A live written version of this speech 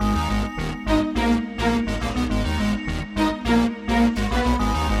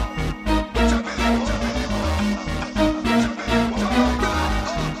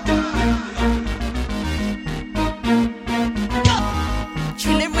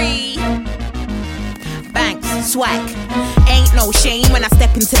swag. Ain't no shame when I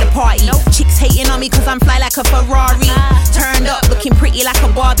step into the party. Chicks hating on me cause I'm fly like a Ferrari. Turned up looking pretty like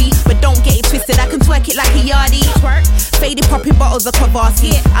a Barbie, but don't get it twisted, I can twerk it like a yardie. Faded popping bottles of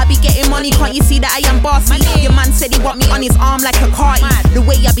Kavasi. I be getting money, can't you see that I am bossy? Your man said he want me on his arm like a carty. The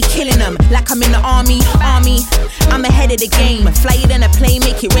way I be killing them like I'm in the army. I'm ahead of the game. Fly it in a plane,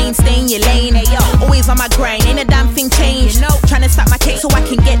 make it rain, stay in your lane. Always on my grind, ain't a damn thing changed. Trying to stack my cake so I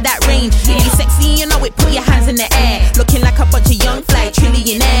can get that range. If you sexy, you know it, put your hands in the air. Looking like a bunch of young fly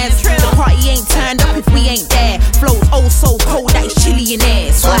trillionaires. The party ain't turned up if we ain't there. Flows oh so cold that it's chilly in air.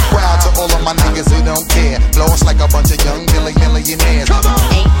 So proud to all of my niggas who don't care. Blow us like a bunch of young millionaires.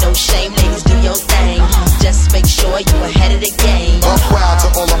 Ain't no shame, ladies, do your thing. Just make sure you ahead of the game. So proud to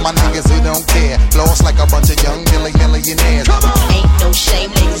all of my niggas who don't care. Blow us like a bunch of young millionaires. Ain't no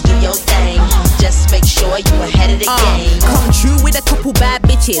shame, ladies, do your thing. Just make sure you ahead of the game. Come true with a couple bad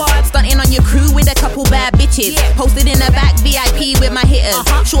bitches. Stunting on your crew with a couple bad bitches. Posted in the back VIP with my hitters.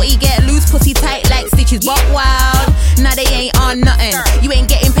 Shorty get loose, pussy tight like stitches. But wild, now they ain't on nothing. You ain't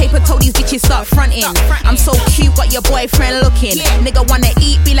getting paper, told these bitches start fronting. I'm so cute, got your boyfriend looking. Nigga wanna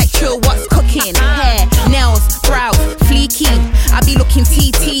eat, be like Trill, what's cooking? Hair, nails, brows, fleeky. I be looking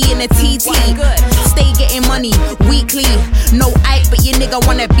TT in a TT. Stay getting money weekly. No hype, but your nigga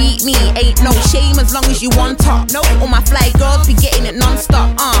wanna beat me. Ain't no shame as long as you on top. All my fly girls be getting it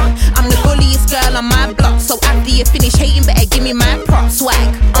non-stop. I'm the bulliest girl on my block. So after you finish hating, better give me my prop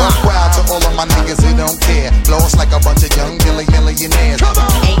swag. Proud to all of my niggas who don't care. Blow us like a bunch of young millionaires.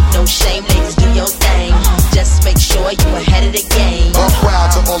 Ain't no shame, ladies, do your thing. Just make sure you ahead of the game.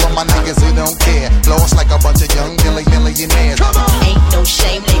 Proud to all of my niggas who don't care. Blow us like a bunch of young millionaires. Ain't no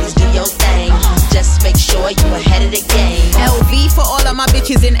shame, ladies, do your thing. Just make sure you ahead of the game. LV for all of my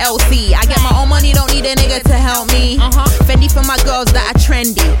bitches in LC. I get my own money, don't need a nigga to help me. Fendi for my girls that are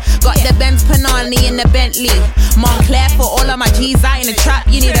trendy. Got the Benz Panani in the Bentley. Montclair for all of my G's out in the trap.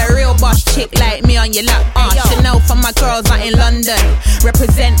 You need a real boss chick like me on your lap. Chanel for my girls out in London.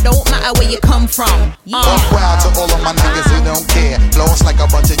 Represent, don't matter where you come from. Proud to all of my niggas who don't care. Blow us like